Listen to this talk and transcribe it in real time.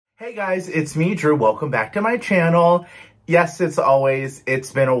Hey guys, it's me, Drew. Welcome back to my channel. Yes,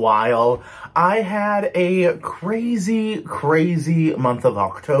 it's been a while. I had a crazy month of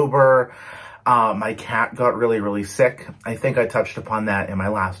October. My cat got really sick. I think I touched upon that in my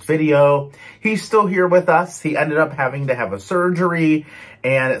last video. He's still here with us. He ended up having to have a surgery,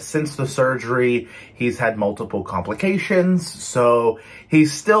 and since the surgery, he's had multiple complications, so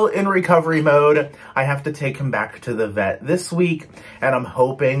he's still in recovery mode. I have to take him back to the vet this week, and I'm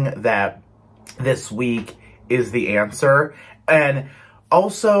hoping that this week is the answer. And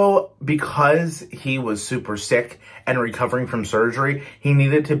also, because he was super sick and recovering from surgery, he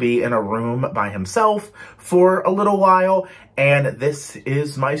needed to be in a room by himself for a little while, and this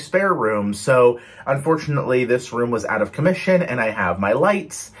is my spare room. So unfortunately, this room was out of commission, and I have my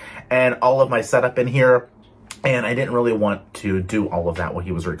lights and all of my setup in here, and I didn't really want to do all of that while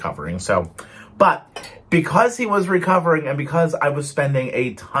he was recovering. But because he was recovering and because I was spending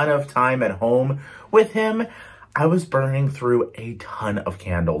a ton of time at home with him, I was burning through a ton of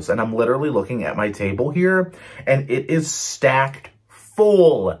candles, and I'm literally looking at my table here, and it is stacked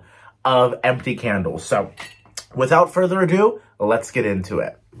full of empty candles. So without further ado, let's get into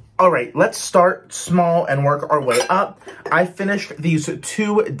it. All right, let's start small and work our way up. I finished these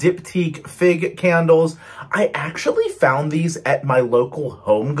two Diptyque Fig candles. I actually found these at my local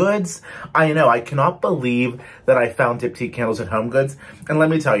Home Goods. I know, I cannot believe that I found Diptyque candles at Home Goods. And let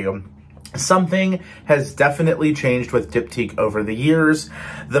me tell you, something has definitely changed with Diptyque over the years.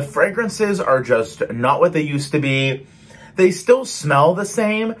 The fragrances are just not what they used to be. They still smell the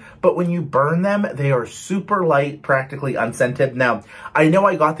same, but when you burn them, they are super light, practically unscented. Now, I know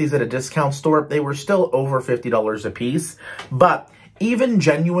I got these at a discount store. They were still over $50 a piece, but even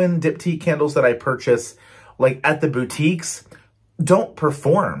genuine Diptyque candles that I purchase, like at the boutiques, don't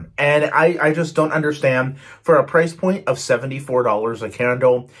perform. And I just don't understand. For a price point of $74 a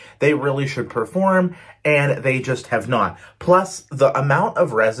candle, they really should perform, and they just have not. Plus, the amount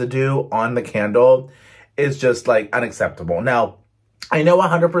of residue on the candle is just like unacceptable. Now, I know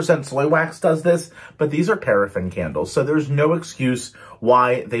 100% soy wax does this, but these are paraffin candles, so there's no excuse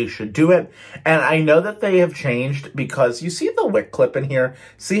why they should do it. And I know that they have changed because you see the wick clip in here?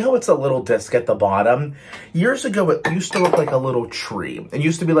 See how it's a little disc at the bottom? Years ago, it used to look like a little tree. It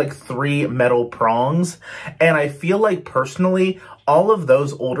used to be like 3 metal prongs. And I feel like personally, all of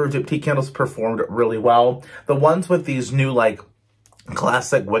those older Diptyque candles performed really well. The ones with these new like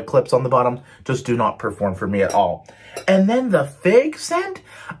classic wick clips on the bottom just do not perform for me at all. And then the fig scent,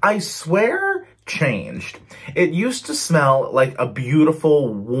 I swear, changed. It used to smell like a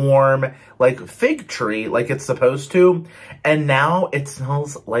beautiful, warm, like fig tree, like it's supposed to. And now it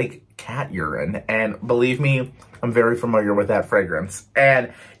smells like cat urine. And believe me, I'm very familiar with that fragrance.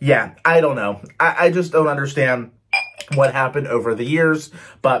 And yeah, I don't know. I just don't understand what happened over the years,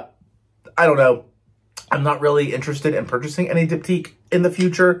 but I don't know. I'm not really interested in purchasing any Diptyque in the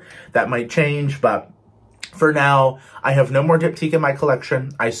future. That might change, but for now, I have no more Diptyque in my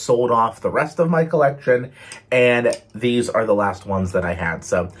collection. I sold off the rest of my collection, and these are the last ones that I had,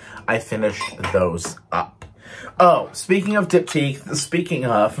 so I finished those up. Oh, speaking of Diptyque, speaking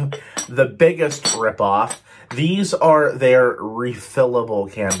of the biggest ripoff, these are their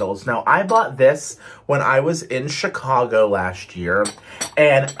refillable candles. Now, I bought this when I was in Chicago last year,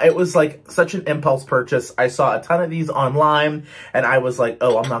 and it was like such an impulse purchase. I saw a ton of these online, and I was like,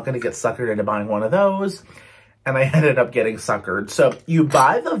 oh, I'm not going to get suckered into buying one of those. And I ended up getting suckered. So you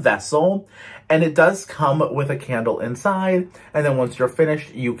buy the vessel, and it does come with a candle inside. And then once you're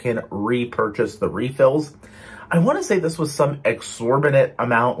finished, you can repurchase the refills. I want to say this was some exorbitant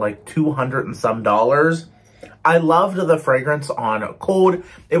amount, like $200 and some. I loved the fragrance on cold.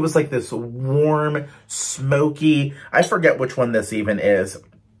 It was like this warm, smoky, I forget which one this even is.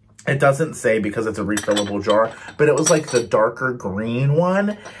 It doesn't say because it's a refillable jar, but it was like the darker green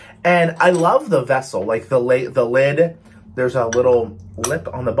one. And I love the vessel, like the lid. There's a little lip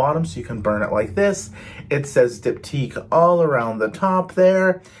on the bottom so you can burn it like this. It says Diptyque all around the top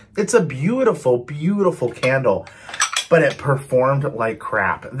there. It's a beautiful candle, but it performed like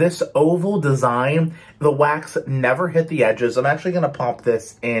crap. This oval design, the wax never hit the edges. I'm actually going to pop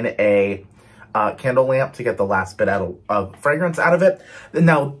this in a candle lamp to get the last bit of fragrance out of it.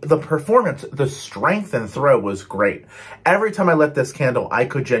 Now, the performance, the strength and throw was great. Every time I lit this candle, I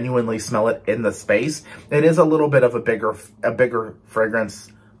could genuinely smell it in the space. It is a little bit of a bigger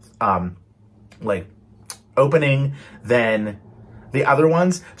fragrance, like opening than the other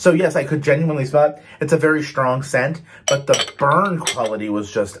ones. So yes, I could genuinely smell it. It's a very strong scent, but the burn quality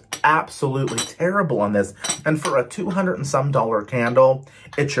was just absolutely terrible on this. And for a $200 and some candle,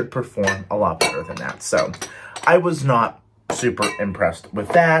 it should perform a lot better than that. So I was not super impressed with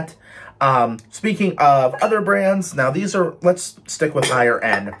that. Speaking of other brands, now these are, let's stick with higher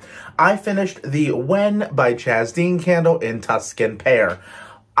end. I finished the When by Chaz Dean candle in Tuscan Pear.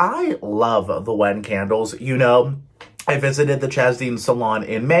 I love the When candles. You know, I visited the Chaz Dean salon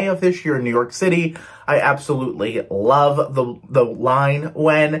in May of this year in New York City. I absolutely love the line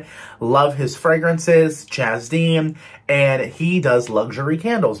When, love his fragrances, Chaz Dean, and he does luxury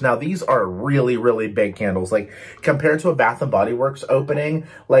candles. Now, these are really, really big candles. Like, compared to a Bath & Body Works opening,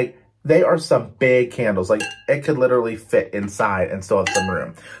 like, they are some big candles. Like, it could literally fit inside and still have some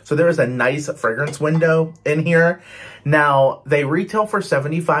room. So there is a nice fragrance window in here. Now, they retail for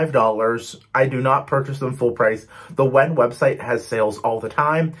 $75. I do not purchase them full price. The When website has sales all the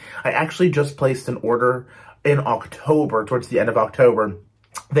time. I actually just placed an order in October, towards the end of October.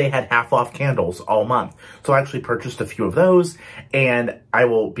 They had half off candles all month. So I actually purchased a few of those, and I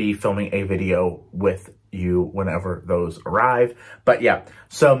will be filming a video with you whenever those arrive. But yeah,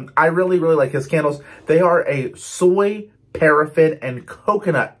 so I really, really like his candles. They are a soy, paraffin, and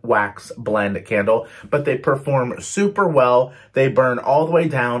coconut wax blend candle, but they perform super well. They burn all the way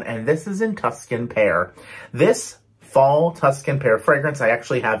down, and this is in Tuscan Pear. This fall Tuscan Pear fragrance I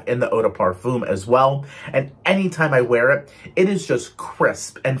actually have in the Eau de Parfum as well, and anytime I wear it, it is just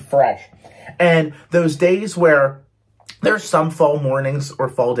crisp and fresh. And those days where there's some fall mornings or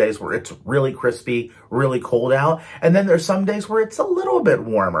fall days where it's really crispy, really cold out. And then there's some days where it's a little bit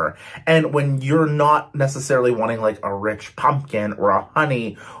warmer. And when you're not necessarily wanting like a rich pumpkin or a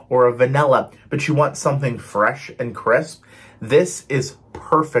honey or a vanilla, but you want something fresh and crisp, this is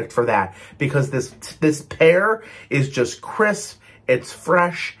perfect for that, because this pear is just crisp, it's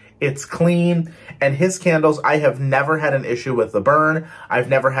fresh, it's clean, and his candles, I have never had an issue with the burn. I've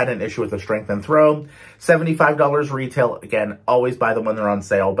never had an issue with the strength and throw. $75 retail. Again, always buy them when they're on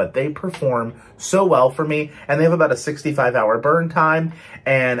sale, but they perform so well for me, and they have about a 65-hour burn time,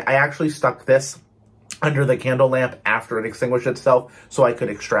 and I actually stuck this under the candle lamp after it extinguished itself so I could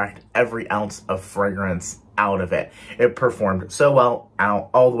extract every ounce of fragrance out of it. It performed so well out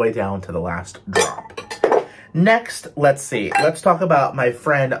all the way down to the last drop. Next, let's see. Let's talk about my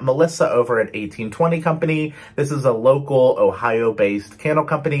friend Melissa over at 1820 Company. This is a local Ohio-based candle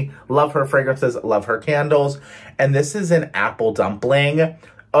company. Love her fragrances, love her candles. And this is an apple dumpling.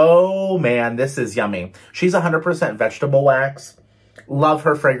 Oh man, this is yummy. She's 100% vegetable wax. Love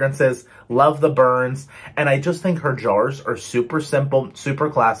her fragrances, love the burns, and I just think her jars are super simple, super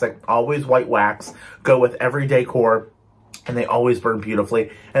classic, always white wax, go with every decor, and they always burn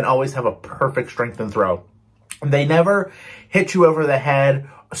beautifully and always have a perfect strength and throw. They never hit you over the head,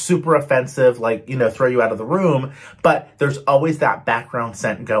 super offensive, like, you know, throw you out of the room, but there's always that background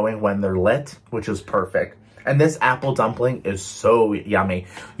scent going when they're lit, which is perfect. And this apple dumpling is so yummy.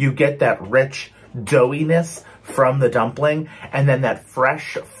 You get that rich doughiness from the dumpling, and then that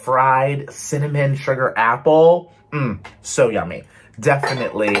fresh fried cinnamon sugar apple. So yummy.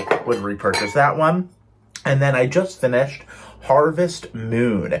 Definitely would repurchase that one. And then I just finished Harvest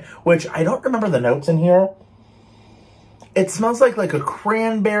Moon, which I don't remember the notes in here. It smells like a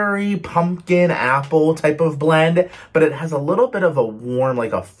cranberry, pumpkin, apple type of blend, but it has a little bit of a warm,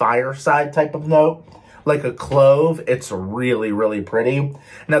 like a fireside type of note, like a clove. It's really, really pretty.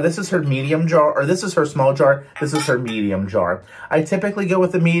 Now, this is her medium jar, or this is her small jar. This is her medium jar. I typically go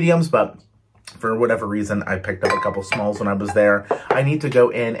with the mediums, but for whatever reason, I picked up a couple smalls when I was there. I need to go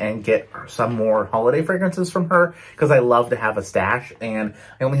in and get some more holiday fragrances from her because I love to have a stash, and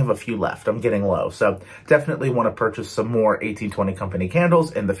I only have a few left. I'm getting low. So definitely want to purchase some more 1820 Company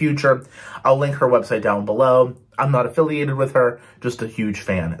candles in the future. I'll link her website down below. I'm not affiliated with her, just a huge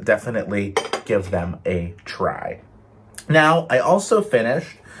fan. Definitely give them a try. Now, I also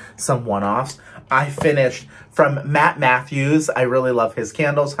finished some one-offs. I finished from Mathews. I really love his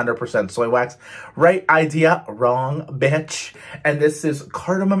candles, 100% soy wax. Right idea, wrong bitch. And this is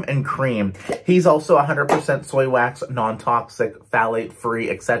cardamom and cream. He's also 100% soy wax, non-toxic, phthalate-free,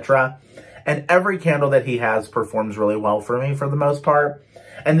 etc. And every candle that he has performs really well for me for the most part.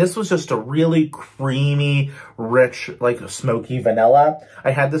 And this was just a really creamy, rich, like smoky vanilla.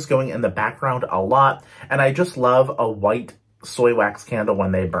 I had this going in the background a lot. And I just love a white soy wax candle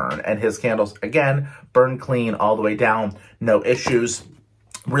when they burn. And his candles, again, burn clean all the way down. No issues.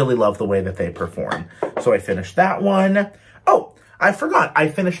 Really love the way that they perform. So I finished that one. Oh, I forgot. I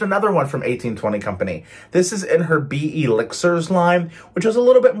finished another one from 1820 Company. This is in her Bee Elixirs line, which is a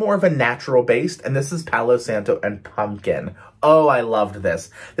little bit more of a natural based. And this is Palo Santo and Pumpkin. Oh, I loved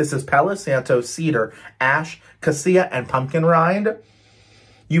this. This is Palo Santo, Cedar, Ash, Cassia, and Pumpkin Rind.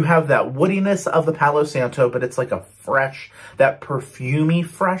 You have that woodiness of the Palo Santo, but it's like a fresh, that perfumey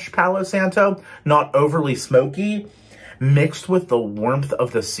fresh Palo Santo, not overly smoky. mixed with the warmth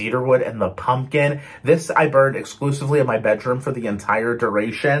of the cedarwood and the pumpkin. This I burned exclusively in my bedroom for the entire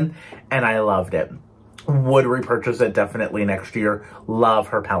duration, and I loved it. Would repurchase it definitely next year. Love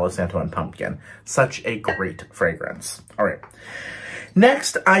her Palo Santo and Pumpkin. Such a great fragrance. All right.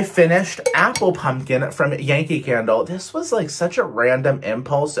 Next, I finished Apple Pumpkin from Yankee Candle. This was like such a random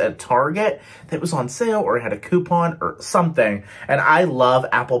impulse at Target that was on sale or had a coupon or something. And I love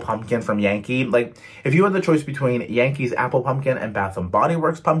Apple Pumpkin from Yankee. Like, if you had the choice between Yankee's Apple Pumpkin and Bath & Body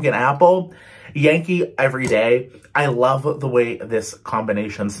Works Pumpkin Apple, Yankee every day. I love the way this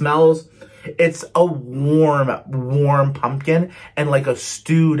combination smells. It's a warm pumpkin and like a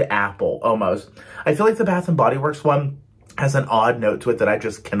stewed apple almost. I feel like the Bath & Body Works one has an odd note to it that I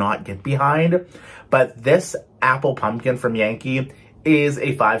just cannot get behind. But this Apple Pumpkin from Yankee is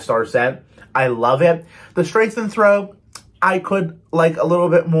a 5-star scent. I love it. The Strength and Throw, I could like a little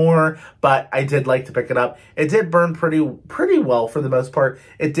bit more, but I did like to pick it up. It did burn pretty well for the most part.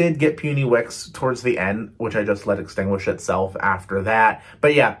 It did get puny wicks towards the end, which I just let extinguish itself after that.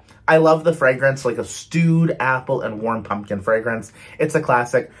 But yeah, I love the fragrance, like a stewed apple and warm pumpkin fragrance. It's a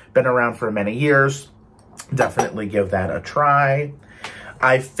classic, been around for many years. Definitely give that a try.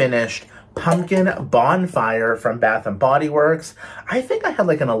 I finished Pumpkin Bonfire from Bath & Body Works. I think I had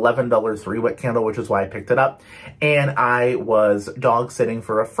like an $11 3-wick candle, which is why I picked it up. And I was dog sitting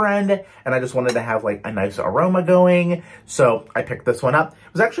for a friend, and I just wanted to have like a nice aroma going. So I picked this one up.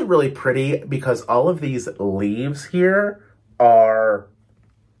 It was actually really pretty because all of these leaves here are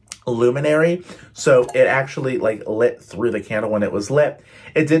luminary, so it actually like lit through the candle when it was lit.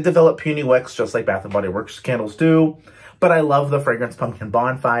 It did develop puny wicks just like Bath & Body Works candles do, but I love the fragrance Pumpkin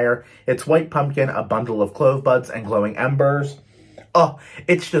Bonfire. It's white pumpkin, a bundle of clove buds, and glowing embers. Oh,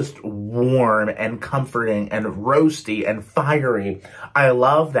 it's just warm and comforting and roasty and fiery. I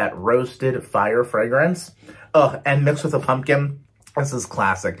love that roasted fire fragrance. Oh, and mixed with a pumpkin. This is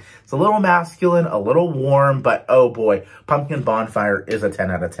classic. It's a little masculine, a little warm, but oh boy, Pumpkin Bonfire is a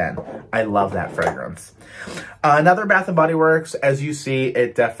 10 out of 10. I love that fragrance. Another Bath & Body Works, as you see,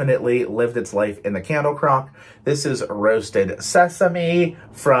 it definitely lived its life in the candle crock. This is Roasted Sesame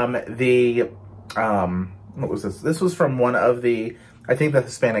from the, what was this? This was from one of the, I think the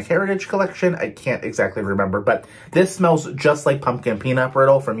Hispanic Heritage Collection. I can't exactly remember, but this smells just like Pumpkin Peanut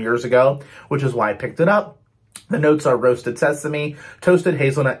Brittle from years ago, which is why I picked it up. The notes are roasted sesame, toasted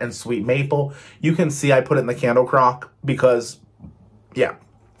hazelnut, and sweet maple. You can see I put it in the candle crock because, yeah,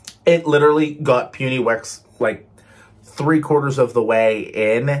 it literally got puny wicks like 3/4 of the way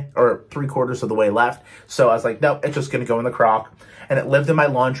in, or 3/4 of the way left. So I was like, nope, it's just going to go in the crock. And it lived in my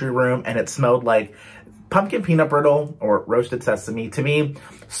laundry room, and it smelled like Pumpkin Peanut Brittle, or roasted sesame, to me,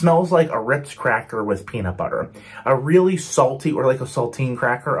 smells like a Ritz cracker with peanut butter. A really salty, or like a saltine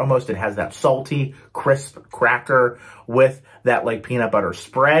cracker almost. It has that salty, crisp cracker with that like peanut butter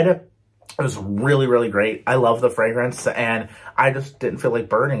spread. It was really, really great. I love the fragrance, and I just didn't feel like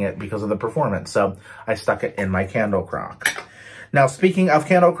burning it because of the performance. So I stuck it in my candle crock. Now, speaking of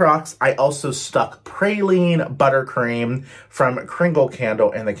candle crocks, I also stuck Praline Buttercream from Kringle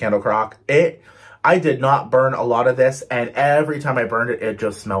Candle in the candle crock. I did not burn a lot of this, and every time I burned it, it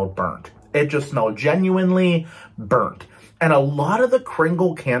just smelled burnt. It just smelled genuinely burnt. And a lot of the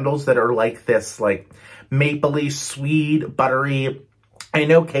Kringle candles that are like this, like mapley, sweet, buttery. I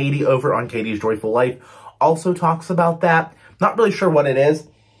know Katie over on Katie's Joyful Life also talks about that. Not really sure what it is.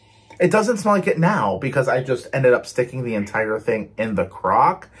 It doesn't smell like it now because I just ended up sticking the entire thing in the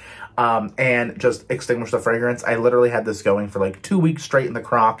crock. And just extinguished the fragrance. I literally had this going for like 2 weeks straight in the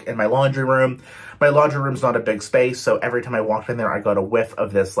crock in my laundry room. My laundry room's not a big space, so every time I walked in there, I got a whiff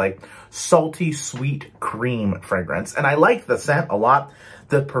of this like salty, sweet cream fragrance. And I like the scent a lot.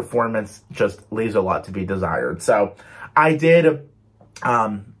 The performance just leaves a lot to be desired. So I did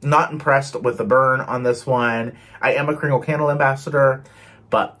not impressed with the burn on this one. I am a Kringle Candle ambassador,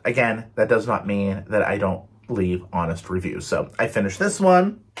 but again, that does not mean that I don't leave honest reviews. So I finished this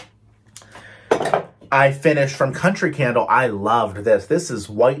one. I finished from Country Candle. I loved this. This is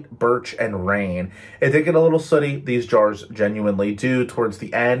White Birch and Rain. It did get a little sooty. These jars genuinely do towards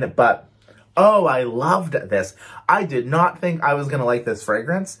the end, but oh, I loved this. I did not think I was going to like this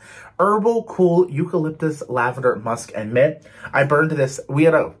fragrance. Herbal, cool, eucalyptus, lavender, musk, and mint. I burned this. We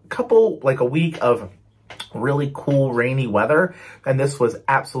had a couple, like a week of really cool rainy weather, and this was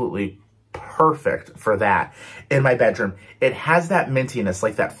absolutely perfect for that in my bedroom. It has that mintiness,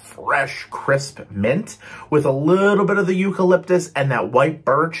 like that fresh, crisp mint with a little bit of the eucalyptus and that white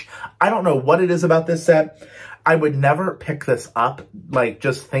birch. I don't know what it is about this scent. I would never pick this up, like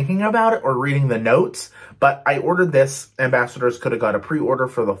just thinking about it or reading the notes, but I ordered this. Ambassadors could have got a pre-order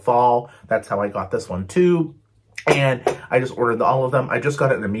for the fall. That's how I got this one too. And I just ordered all of them. I just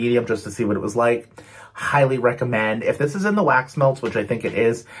got it in a medium just to see what it was like. Highly recommend. If this is in the wax melts, which I think it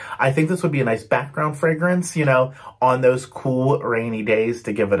is, I think this would be a nice background fragrance, you know, on those cool rainy days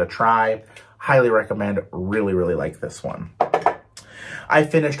to give it a try. Highly recommend. Really, really like this one. I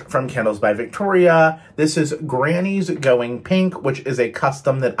finished from Candles by Victoria. This is Granny's Going Pink, which is a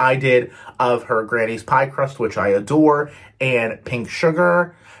custom that I did of her Granny's pie crust, which I adore, and pink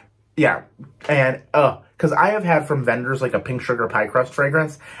sugar. Yeah, and because I have had from vendors like a pink sugar pie crust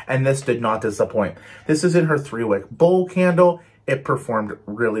fragrance, and this did not disappoint. This is in her 3-wick bowl candle. It performed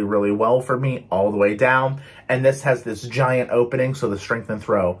really, really well for me all the way down. And this has this giant opening, so the strength and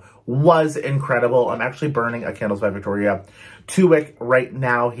throw was incredible. I'm actually burning a Candles by Victoria 2-wick right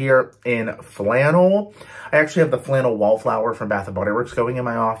now here in flannel. I actually have the flannel wallflower from Bath & Body Works going in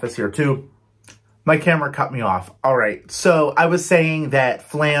my office here too. My camera cut me off. All right, so I was saying that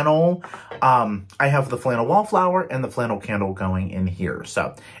flannel, I have the flannel wallflower and the flannel candle going in here.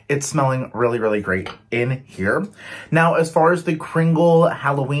 So it's smelling really, really great in here. Now, as far as the Kringle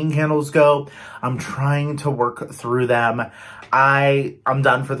Halloween candles go, I'm trying to work through them. I'm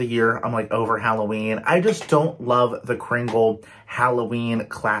done for the year. I'm like over Halloween. I just don't love the Kringle Halloween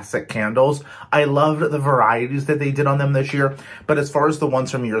classic candles. I loved the varieties that they did on them this year, but as far as the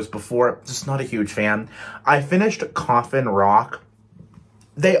ones from years before, just not a huge fan. I finished Coffin Rock.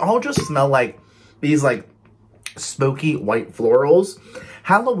 They all just smell like these like smoky white florals.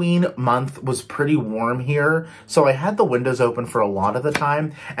 Halloween month was pretty warm here, so I had the windows open for a lot of the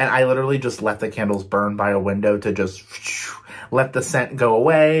time, and I literally just let the candles burn by a window to just let the scent go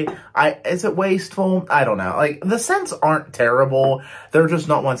away. Is it wasteful? I don't know. Like, the scents aren't terrible. They're just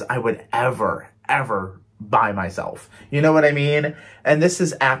not ones I would ever buy myself. You know what I mean? And this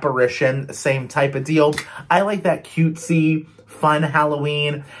is Apparition, same type of deal. I like that cutesy, fun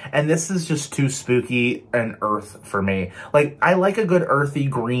Halloween, and this is just too spooky and earth for me. Like, I like a good earthy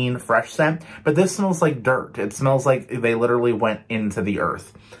green fresh scent, but this smells like dirt. It smells like they literally went into the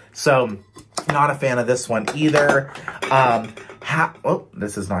earth. So, not a fan of this one either.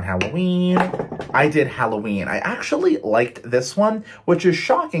 This is not Halloween. I did Halloween. I actually liked this one, which is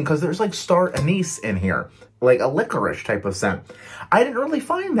shocking because there's like star anise in here, like a licorice type of scent. I didn't really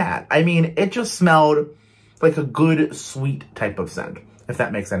find that. I mean, it just smelled like a good sweet type of scent, if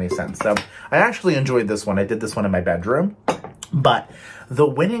that makes any sense. So I actually enjoyed this one. I did this one in my bedroom, but the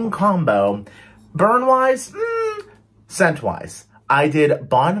winning combo, burn-wise, scent-wise, I did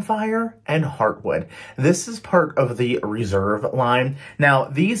Bonfire and Heartwood. This is part of the Reserve line. Now,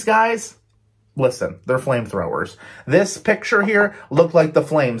 these guys, listen, they're flamethrowers. This picture here looked like the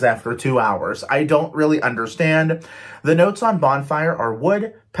flames after 2 hours. I don't really understand. The notes on Bonfire are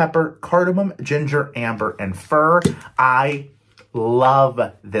wood, pepper, cardamom, ginger, amber, and fir. I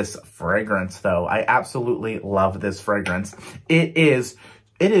love this fragrance, though. I absolutely love this fragrance. It is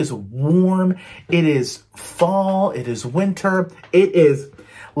warm, it is fall, it is winter, it is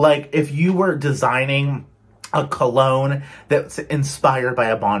like if you were designing a cologne that's inspired by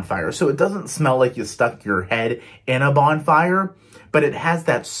a bonfire. So it doesn't smell like you stuck your head in a bonfire, but it has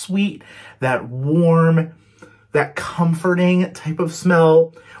that sweet, that warm, that comforting type of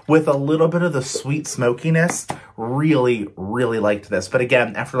smell with a little bit of the sweet smokiness. Really, really liked this. But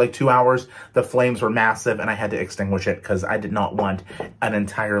again, after like 2 hours, the flames were massive and I had to extinguish it because I did not want an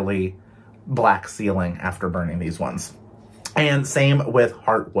entirely black ceiling after burning these ones. And same with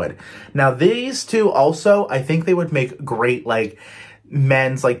Heartwood. Now these two also, I think they would make great like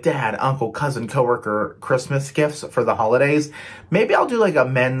men's like dad, uncle, cousin, coworker Christmas gifts for the holidays. Maybe I'll do like a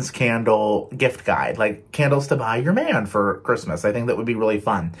men's candle gift guide, like candles to buy your man for Christmas. I think that would be really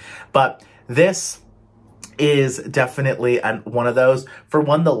fun. But this is definitely one of those. For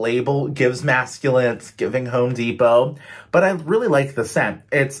one, the label gives masculine, it's giving Home Depot, but I really like the scent.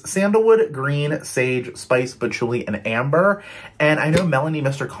 It's sandalwood, green, sage, spice, patchouli, and amber. And I know Melanie,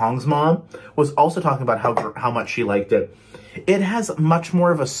 Mr. Kong's mom, was also talking about how much she liked it. It has much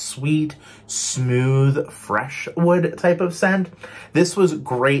more of a sweet, smooth, fresh wood type of scent. This was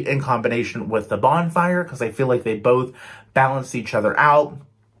great in combination with the Bonfire because I feel like they both balanced each other out.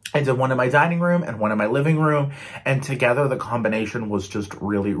 I did one in my dining room and one in my living room, and together the combination was just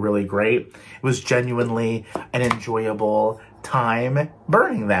really, really great. It was genuinely an enjoyable time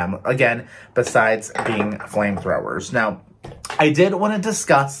burning them, again, besides being flamethrowers. Now, I did want to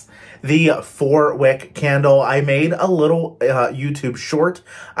discuss the 4-wick candle. I made a little YouTube short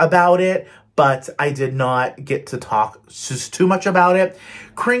about it, but I did not get to talk just too much about it.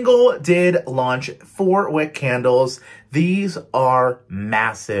 Kringle did launch 4-wick candles. These are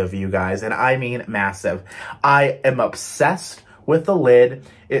massive, you guys, and I mean massive. I am obsessed with the lid.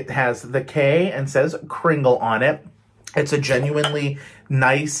 It has the K and says Kringle on it. It's a genuinely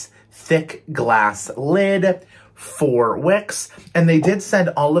nice, thick glass lid, 4 wicks, and they did send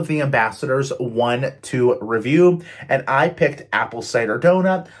all of the ambassadors one to review, and I picked Apple Cider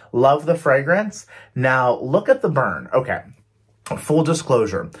Donut. Love the fragrance. Now, look at the burn. Okay, full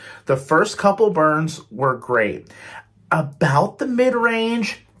disclosure. The first couple burns were great. About the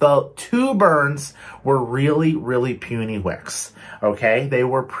mid-range, the 2 burns were really, really puny wicks, okay? They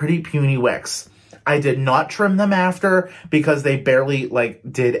were pretty puny wicks. I did not trim them after because they barely, like,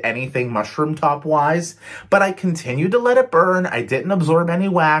 did anything mushroom top-wise, but I continued to let it burn. I didn't absorb any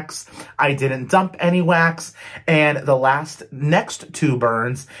wax. I didn't dump any wax, and the next 2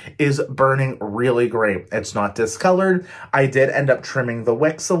 burns is burning really great. It's not discolored. I did end up trimming the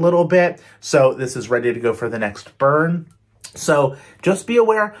wicks a little bit, so this is ready to go for the next burn. So just be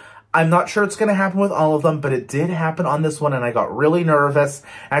aware. I'm not sure it's going to happen with all of them, but it did happen on this one, and I got really nervous.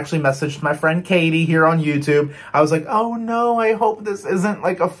 I actually messaged my friend Katie here on YouTube. I was like, oh no, I hope this isn't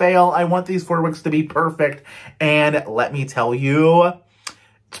like a fail. I want these 4 wicks to be perfect. And let me tell you,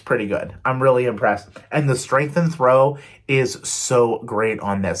 it's pretty good. I'm really impressed. And the strength and throw is so great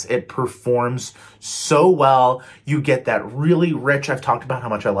on this. It performs so well. You get that really rich, I've talked about how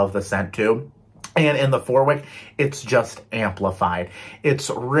much I love the scent too. And in the 4 wick, it's just amplified. It's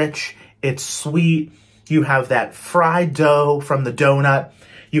rich, it's sweet. You have that fried dough from the donut.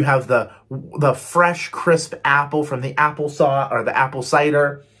 You have the fresh, crisp apple from the apple sauce or the apple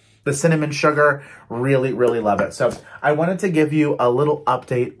cider, the cinnamon sugar. Really, really love it. So I wanted to give you a little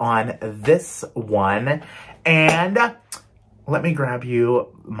update on this one. And let me grab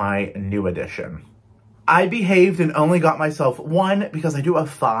you my new edition. I behaved and only got myself 1 because I do have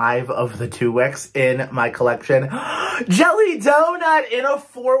 5 of the 2 wicks in my collection. Jelly donut in a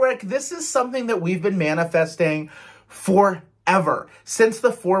 4 wick. This is something that we've been manifesting forever. Since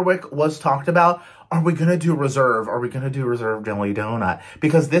the 4 wick was talked about, are we going to do reserve? Are we going to do reserve jelly donut?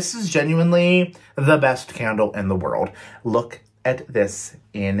 Because this is genuinely the best candle in the world. Look at this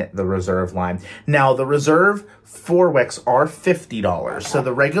in the reserve line. Now, the reserve 4 wicks are $50. So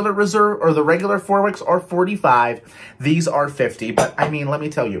the regular reserve or the regular 4 wicks are $45. These are $50. But I mean, let me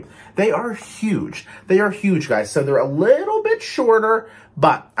tell you, they are huge. They are huge, guys. So they're a little bit shorter,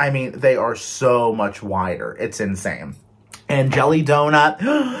 but I mean, they are so much wider. It's insane. And jelly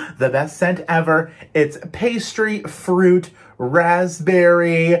donut, the best scent ever. It's pastry, fruit,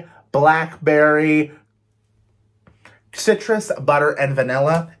 raspberry, blackberry, citrus, butter, and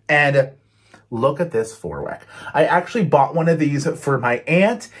vanilla. And look at this 4 wick. I actually bought one of these for my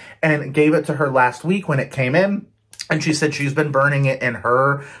aunt and gave it to her last week when it came in. And she said she's been burning it in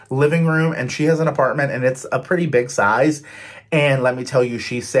her living room, and she has an apartment and it's a pretty big size. And let me tell you,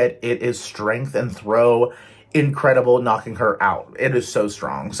 she said it is strength and throw incredible, knocking her out. It is so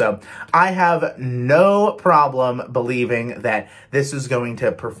strong. So I have no problem believing that this is going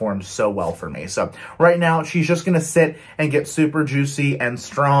to perform so well for me. So right now, she's just going to sit and get super juicy and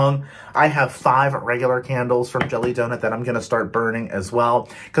strong. I have 5 regular candles from Jelly Donut that I'm going to start burning as well,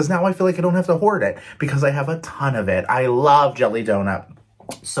 because now I feel like I don't have to hoard it because I have a ton of it. I love Jelly Donut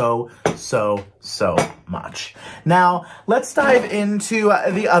so much. Now, let's dive into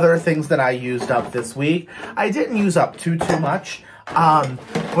the other things that I used up this week. I didn't use up too much.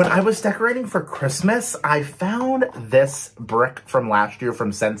 When I was decorating for Christmas, I found this brick from last year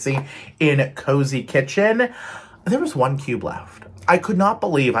from Scentsy in Cozy Kitchen. There was 1 cube left. I could not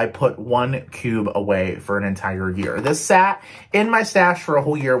believe I put 1 cube away for an entire year. This sat in my stash for a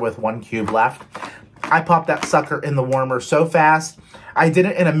whole year with 1 cube left. I popped that sucker in the warmer so fast. I did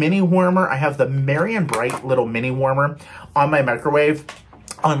it in a mini warmer. I have the Merry and Bright little mini warmer on my microwave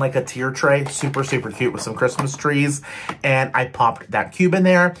on like a tier tray. Super cute with some Christmas trees. And I popped that cube in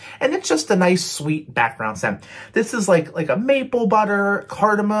there. And it's just a nice sweet background scent. This is like a maple butter,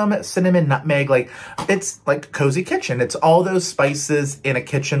 cardamom, cinnamon, nutmeg. Like it's like Cozy Kitchen. It's all those spices in a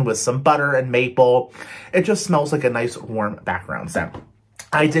kitchen with some butter and maple. It just smells like a nice warm background scent.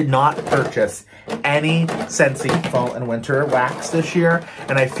 I did not purchase any Scentsy fall and winter wax this year,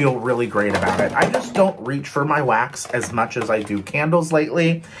 and I feel really great about it. I just don't reach for my wax as much as I do candles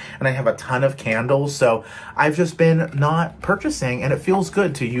lately, and I have a ton of candles, so I've just been not purchasing, and it feels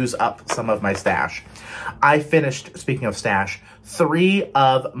good to use up some of my stash. I finished, speaking of stash, 3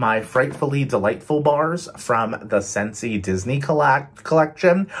 of my Frightfully Delightful bars from the Scentsy Disney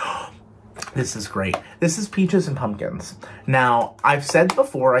collection. This is great. This is Peaches and Pumpkins. Now, I've said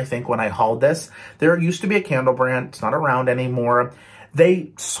before, I think when I hauled this, there used to be a candle brand, it's not around anymore,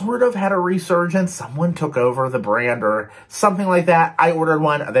 They sort of had a resurgence. Someone took over the brand or something like that. I ordered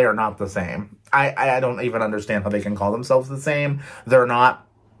one. They are not the same. I don't even understand how they can call themselves the same. They're not.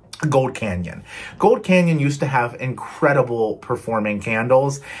 Gold Canyon. Gold Canyon used to have incredible performing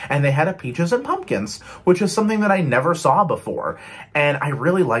candles, and they had a peaches and pumpkins, which is something that I never saw before. And I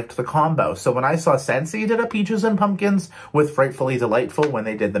really liked the combo. So when I saw Scentsy did a peaches and pumpkins with Frightfully Delightful, when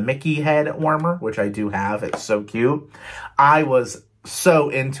they did the Mickey head warmer, which I do have, it's so cute, I was so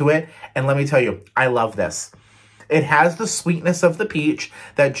into it. And let me tell you, I love this. It has the sweetness of the peach,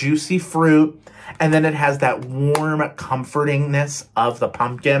 that juicy fruit, and then it has that warm comfortingness of the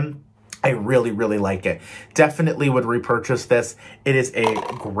pumpkin. I really, really like it. Definitely would repurchase this. It is a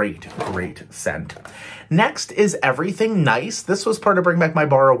great, great scent. Next is Everything Nice. This was part of Bring Back My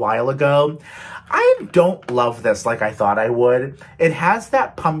Bar a while ago. I don't love this like I thought I would. It has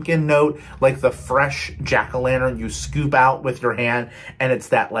that pumpkin note, like the fresh jack-o'-lantern you scoop out with your hand, and it's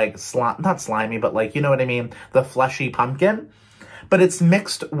that like, not slimy, but like, you know what I mean? The fleshy pumpkin. But it's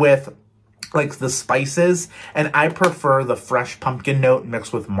mixed with like the spices, and I prefer the fresh pumpkin note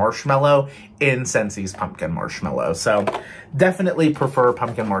mixed with marshmallow in Scentsy's pumpkin marshmallow. So definitely prefer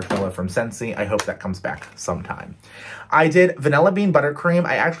pumpkin marshmallow from Scentsy. I hope that comes back sometime. I did vanilla bean buttercream.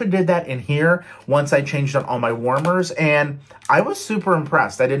 I actually did that in here once I changed out all my warmers, and I was super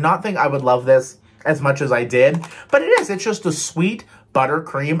impressed. I did not think I would love this as much as I did, but it is. It's just a sweet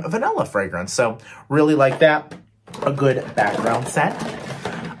buttercream vanilla fragrance. So really like that. A good background scent.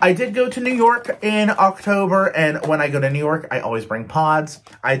 I did go to New York in October, and when I go to New York, I always bring pods.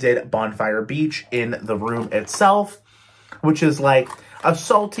 I did Bonfire Beach in the room itself, which is like a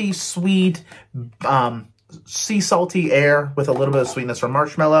salty, sweet, sea salty air with a little bit of sweetness from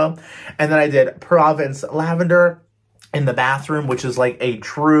marshmallow. And then I did Provence Lavender in the bathroom, which is like a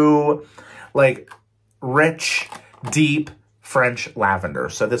true, like, rich, deep French lavender.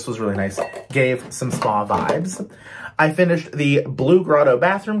 So this was really nice. Gave some spa vibes. I finished the Blue Grotto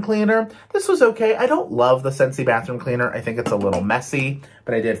bathroom cleaner. This was okay. I don't love the Scentsy bathroom cleaner. I think it's a little messy,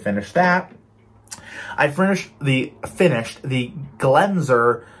 but I did finish that. I finished the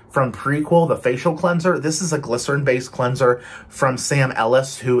cleanser from Prequel, the facial cleanser. This is a glycerin-based cleanser from Sam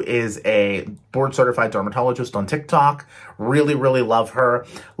Ellis, who is a board-certified dermatologist on TikTok. Really, really love her.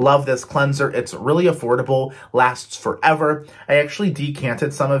 Love this cleanser. It's really affordable, lasts forever. I actually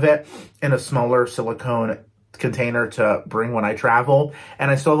decanted some of it in a smaller silicone container to bring when I travel,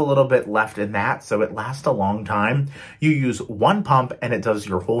 and I still have a little bit left in that, so it lasts a long time. You use one pump and it does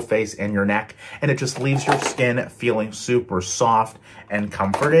your whole face and your neck, and it just leaves your skin feeling super soft and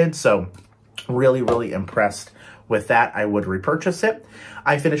comforted. So really, really impressed with that. I would repurchase it.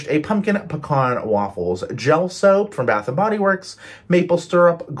 I finished a pumpkin pecan waffles gel soap from Bath & Body Works, maple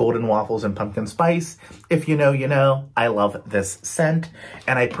syrup, golden waffles, and pumpkin spice. If you know, you know. I love this scent,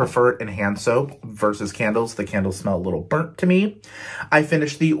 and I prefer it in hand soap versus candles. The candles smell a little burnt to me. I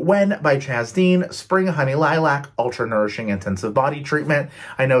finished the When by Chaz Dean Spring Honey Lilac Ultra Nourishing Intensive Body Treatment.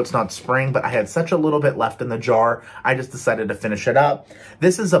 I know it's not spring, but I had such a little bit left in the jar. I just decided to finish it up.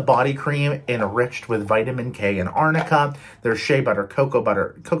 This is a body cream enriched with vitamin K and arnica. There's shea butter, cocoa butter,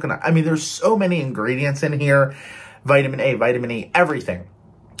 coconut. I mean, there's so many ingredients in here. Vitamin A, vitamin E, everything.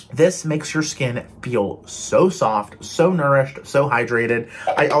 This makes your skin feel so soft, so nourished, so hydrated.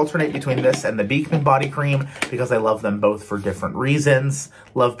 I alternate between this and the Beekman body cream because I love them both for different reasons.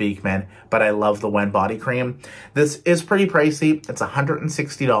 Love Beekman, but I love the When body cream. This is pretty pricey. It's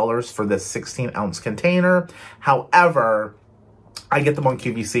 $160 for this 16-ounce container. However, I get them on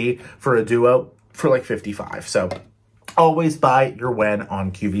QVC for a duo for like $55. So always buy your When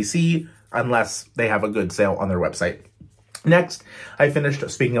on QVC unless they have a good sale on their website. Next, I finished,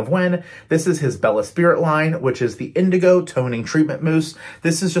 speaking of When, this is his Bella Spirit line, which is the Indigo Toning Treatment Mousse.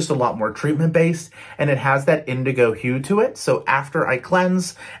 This is just a lot more treatment-based, and it has that indigo hue to it. So after I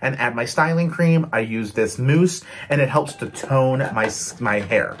cleanse and add my styling cream, I use this mousse, and it helps to tone my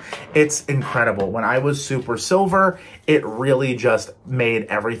hair. It's incredible. When I was super silver, it really just made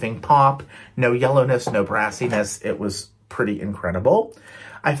everything pop. No yellowness, no brassiness. It was pretty incredible.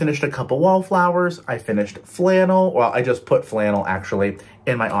 I finished a couple wallflowers. I finished flannel. Well, I just put flannel actually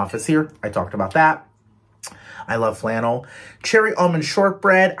in my office here. I talked about that. I love flannel. Cherry almond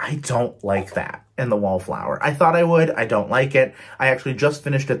shortbread. I don't like that in the wallflower. I thought I would. I don't like it. I actually just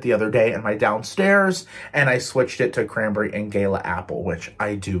finished it the other day in my downstairs, and I switched it to cranberry and gala apple, which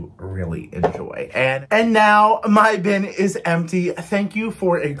I do really enjoy. And now my bin is empty. Thank you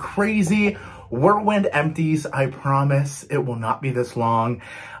for a crazy whirlwind empties. I promise it will not be this long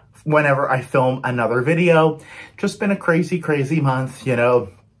whenever I film another video. Just been a crazy, crazy month, you know.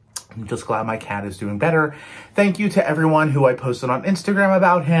 I'm just glad my cat is doing better. Thank you to everyone who I posted on Instagram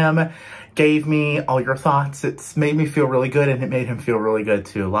about him, gave me all your thoughts. It's made me feel really good, and it made him feel really good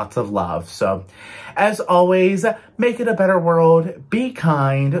too. Lots of love. So as always, make it a better world. Be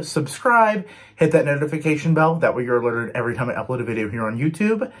kind, subscribe, hit that notification bell. That way you're alerted every time I upload a video here on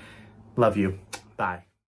YouTube. Love you. Bye.